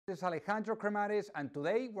This is Alejandro Cremades, and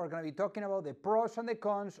today we're going to be talking about the pros and the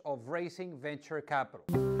cons of raising venture capital.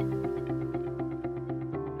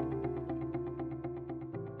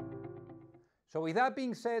 So with that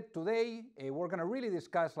being said, today we're going to really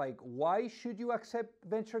discuss why should you accept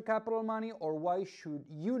venture capital money or why should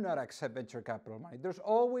you not accept venture capital money. There's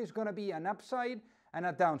always going to be an upside and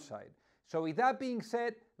a downside. So with that being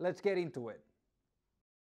said, let's get into it.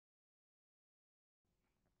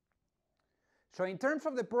 So in terms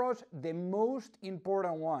of the pros, the most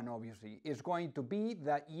important one, obviously, is going to be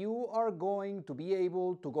that you are going to be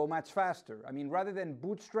able to go much faster. I mean, rather than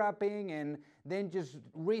bootstrapping and then just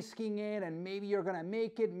risking it and maybe you're going to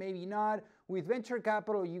make it, maybe not. With venture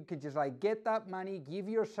capital, you can just get that money, give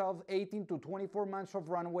yourself 18 to 24 months of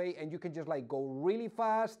runway, and you can just go really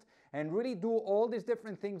fast and really do all these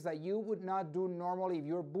different things that you would not do normally if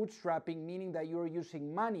you're bootstrapping, meaning that you're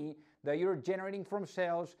using money that you're generating from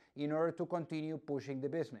sales in order to continue pushing the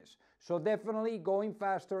business. So definitely going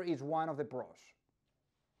faster is one of the pros.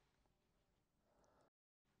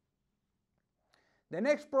 The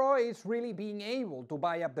next pro is really being able to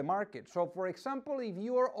buy up the market. So for example, if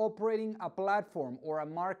you are operating a platform or a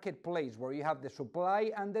marketplace where you have the supply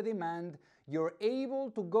and the demand, you're able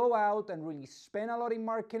to go out and really spend a lot in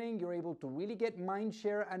marketing. You're able to really get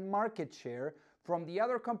mindshare and market share from the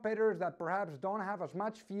other competitors that perhaps don't have as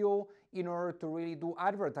much fuel in order to really do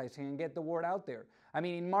advertising and get the word out there. I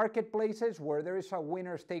mean, in marketplaces where there is a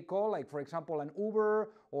winner's take all, like for example an Uber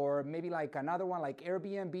or maybe another one like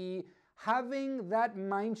Airbnb, having that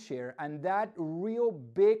mindshare and that real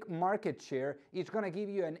big market share is going to give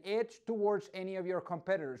you an edge towards any of your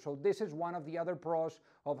competitors. So this is one of the other pros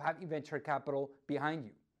of having venture capital behind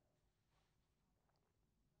you.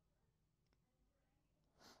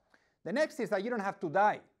 The next is that you don't have to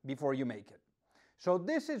die before you make it. So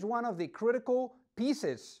this is one of the critical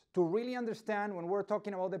pieces to really understand when we're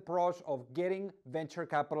talking about the pros of getting venture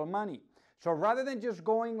capital money. So rather than just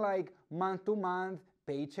going month to month,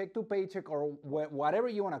 paycheck to paycheck, or whatever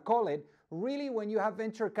you want to call it, really when you have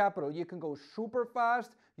venture capital, you can go super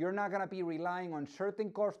fast. You're not going to be relying on certain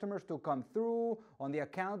customers to come through, on the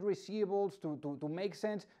account receivables to make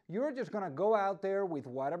sense. You're just going to go out there with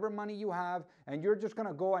whatever money you have, and you're just going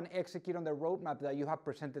to go and execute on the roadmap that you have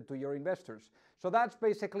presented to your investors. So that's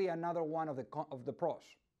basically another one of the pros.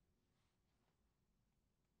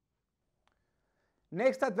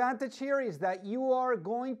 Next advantage here is that you are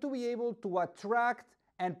going to be able to attract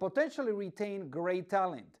and potentially retain great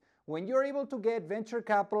talent. When you're able to get venture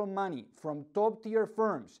capital money from top-tier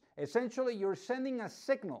firms, essentially you're sending a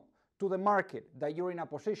signal to the market that you're in a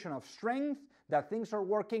position of strength, that things are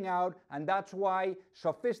working out, and that's why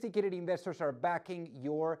sophisticated investors are backing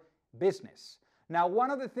your business. Now,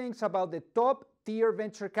 one of the things about the top-tier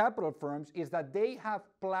venture capital firms is that they have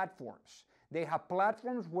platforms. They have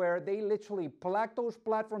platforms where they literally plug those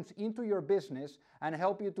platforms into your business and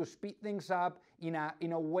help you to speed things up in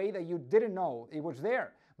a way that you didn't know it was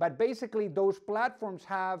there. But basically, those platforms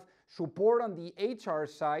have support on the HR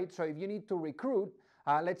side. So if you need to recruit,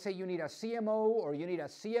 let's say you need a CMO or you need a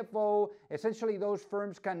CFO, essentially those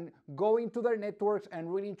firms can go into their networks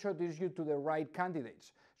and really introduce you to the right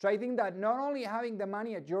candidates. So I think that not only having the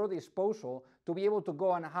money at your disposal to be able to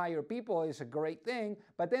go and hire people is a great thing,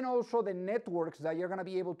 but then also the networks that you're going to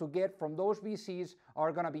be able to get from those VCs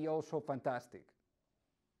are going to be also fantastic.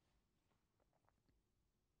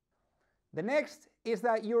 The next is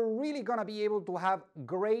that you're really going to be able to have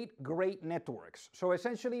great networks. So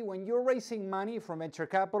essentially, when you're raising money from venture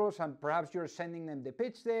capitals and perhaps you're sending them the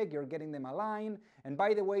pitch deck, you're getting them aligned, and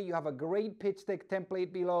by the way, you have a great pitch deck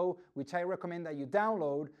template below, which I recommend that you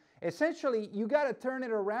download. Essentially, you got to turn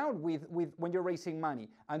it around with when you're raising money.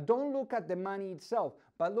 And don't look at the money itself,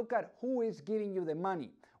 but look at who is giving you the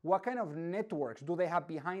money. What kind of networks do they have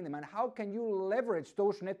behind them? And how can you leverage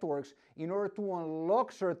those networks in order to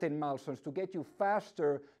unlock certain milestones to get you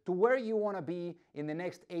faster to where you want to be in the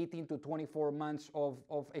next 18 to 24 months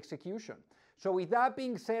of execution? So with that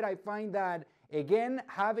being said, I find that, again,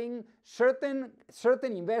 having certain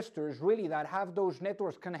investors really that have those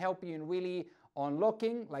networks can help you in really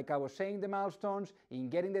unlocking, like I was saying, the milestones, in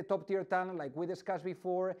getting the top tier talent like we discussed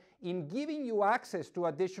before, in giving you access to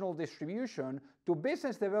additional distribution, to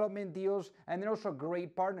business development deals, and then also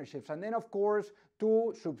great partnerships. And then of course,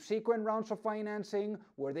 to subsequent rounds of financing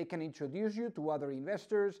where they can introduce you to other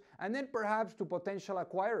investors, and then perhaps to potential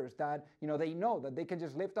acquirers that they know that they can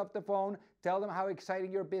just lift up the phone, tell them how exciting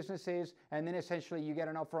your business is, and then essentially you get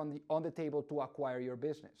an offer on the table to acquire your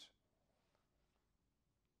business.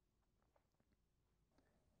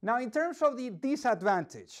 Now, in terms of the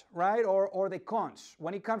disadvantage, right, or the cons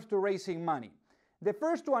when it comes to raising money, the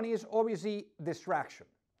first one is obviously distraction.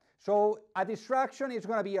 So a distraction is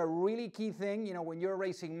going to be a really key thing, when you're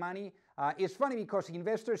raising money. It's funny because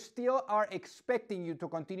investors still are expecting you to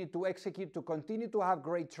continue to execute, to continue to have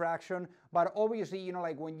great traction. But obviously,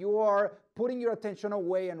 like when you are putting your attention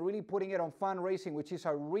away and really putting it on fundraising, which is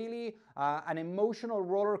a really an emotional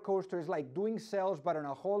roller coaster, it's like doing sales, but on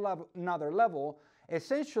a whole another level.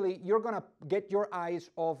 Essentially, you're going to get your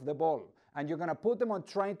eyes off the ball and you're going to put them on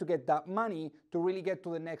trying to get that money to really get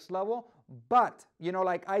to the next level. But,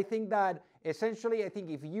 I think that essentially, I think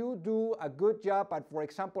if you do a good job at, for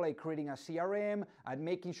example, like creating a CRM, at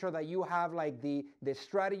making sure that you have like the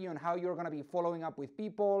strategy on how you're going to be following up with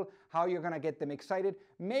people, how you're going to get them excited,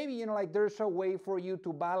 maybe, there's a way for you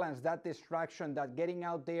to balance that distraction that getting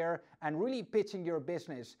out there and really pitching your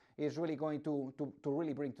business is really going to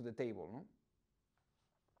really bring to the table. No?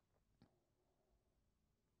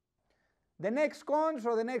 The next cons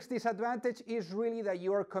or the next disadvantage is really that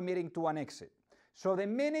you are committing to an exit. So the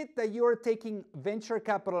minute that you're taking venture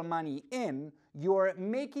capital money in, you're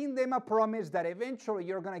making them a promise that eventually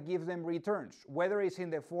you're going to give them returns, whether it's in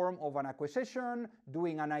the form of an acquisition,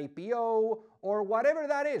 doing an IPO, or whatever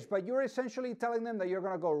that is. But you're essentially telling them that you're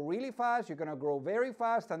going to go really fast, you're going to grow very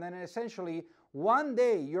fast, and then essentially one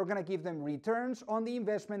day you're going to give them returns on the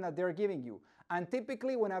investment that they're giving you. And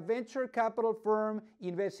typically when a venture capital firm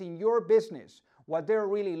invests in your business, what they're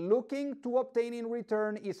really looking to obtain in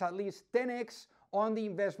return is at least 10x on the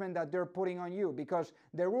investment that they're putting on you, because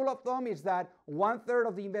the rule of thumb is that 1/3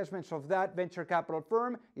 of the investments of that venture capital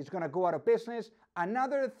firm is going to go out of business,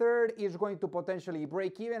 another third is going to potentially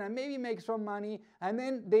break even and maybe make some money, and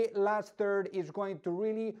then the last third is going to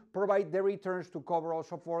really provide the returns to cover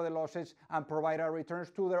also for the losses and provide our returns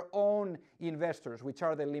to their own investors, which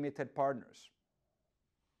are the limited partners.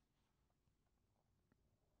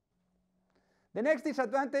 The next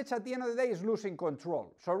disadvantage at the end of the day is losing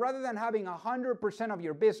control. So rather than having 100% of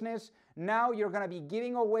your business, now you're going to be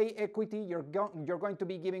giving away equity, you're going to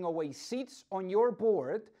be giving away seats on your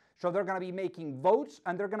board, so they're going to be making votes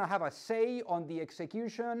and they're going to have a say on the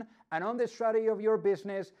execution and on the strategy of your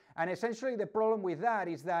business. And essentially the problem with that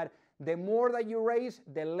is that the more that you raise,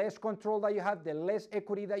 the less control that you have, the less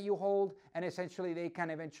equity that you hold, and essentially they can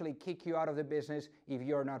eventually kick you out of the business if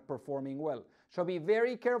you're not performing well. So be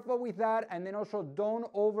very careful with that, and then also don't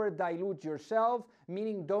over dilute yourself,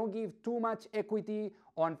 meaning don't give too much equity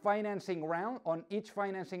on each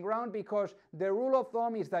financing round, because the rule of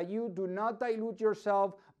thumb is that you do not dilute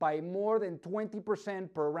yourself by more than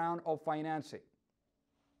 20% per round of financing.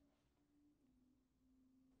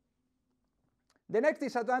 The next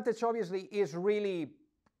disadvantage, obviously, is really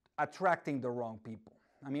attracting the wrong people.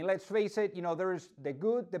 I mean, let's face it, there's the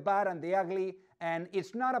good, the bad, and the ugly, and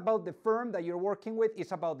it's not about the firm that you're working with,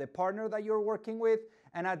 it's about the partner that you're working with.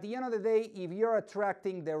 And at the end of the day, if you're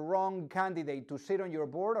attracting the wrong candidate to sit on your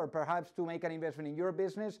board or perhaps to make an investment in your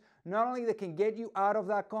business, not only they can get you out of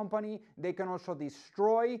that company, they can also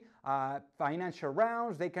destroy financial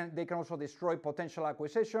rounds, they can also destroy potential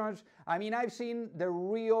acquisitions. I mean, I've seen the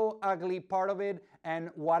real ugly part of it,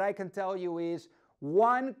 and what I can tell you is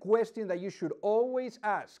one question that you should always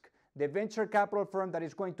ask the venture capital firm that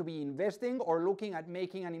is going to be investing or looking at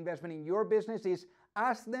making an investment in your business is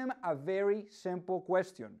ask them a very simple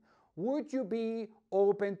question. Would you be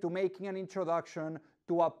open to making an introduction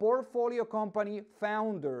to a portfolio company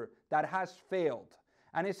founder that has failed?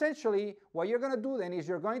 And essentially, what you're going to do then is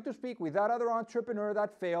you're going to speak with that other entrepreneur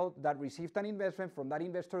that failed, that received an investment from that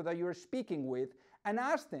investor that you're speaking with, and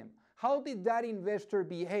ask them, how did that investor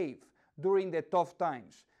behave during the tough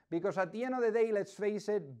times? Because at the end of the day, let's face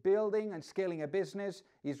it, building and scaling a business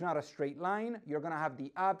is not a straight line. You're going to have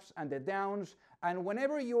the ups and the downs. And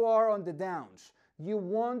whenever you are on the downs, you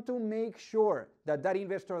want to make sure that that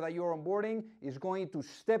investor that you're onboarding is going to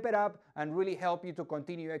step it up and really help you to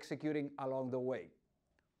continue executing along the way.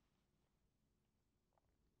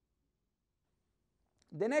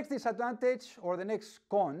 The next disadvantage, or the next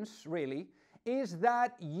cons really, is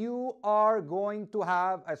that you are going to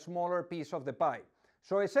have a smaller piece of the pie.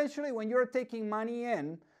 So essentially, when you're taking money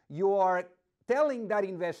in, you are telling that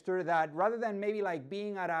investor that rather than maybe like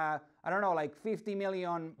being at a, I don't know, like 50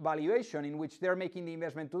 million valuation in which they're making the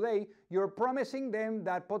investment today, you're promising them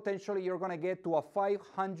that potentially you're going to get to a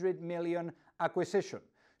 500 million acquisition.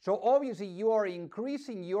 So obviously you are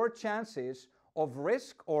increasing your chances of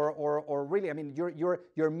risk, or really, I mean,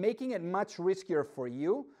 you're making it much riskier for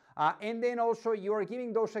you. And then also you are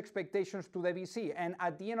giving those expectations to the VC. And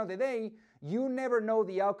at the end of the day, you never know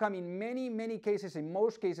the outcome. In many cases, in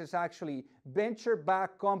most cases actually,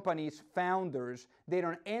 venture-backed companies, founders, they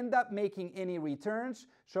don't end up making any returns.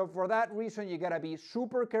 So for that reason, you gotta be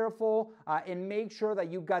super careful and make sure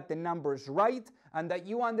that you got the numbers right and that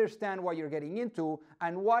you understand what you're getting into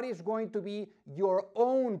and what is going to be your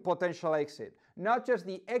own potential exit. Not just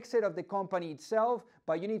the exit of the company itself,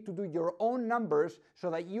 but you need to do your own numbers so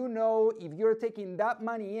that you know if you're taking that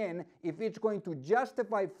money in, if it's going to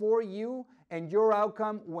justify for you and your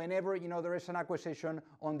outcome whenever there is an acquisition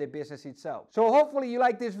on the business itself. So hopefully you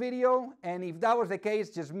like this video, and if that was the case,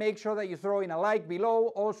 just make sure that you throw in a like below,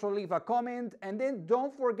 also leave a comment, and then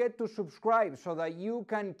don't forget to subscribe so that you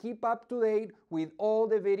can keep up to date with all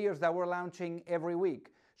the videos that we're launching every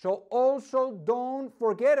week. So also don't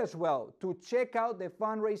forget as well to check out the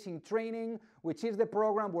fundraising training, which is the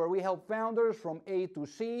program where we help founders from A to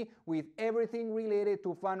C with everything related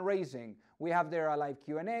to fundraising. We have there a live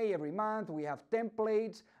Q&A every month. We have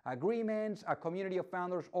templates, agreements, a community of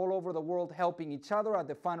founders all over the world helping each other at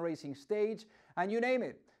the fundraising stage, and you name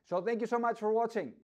it. So thank you so much for watching.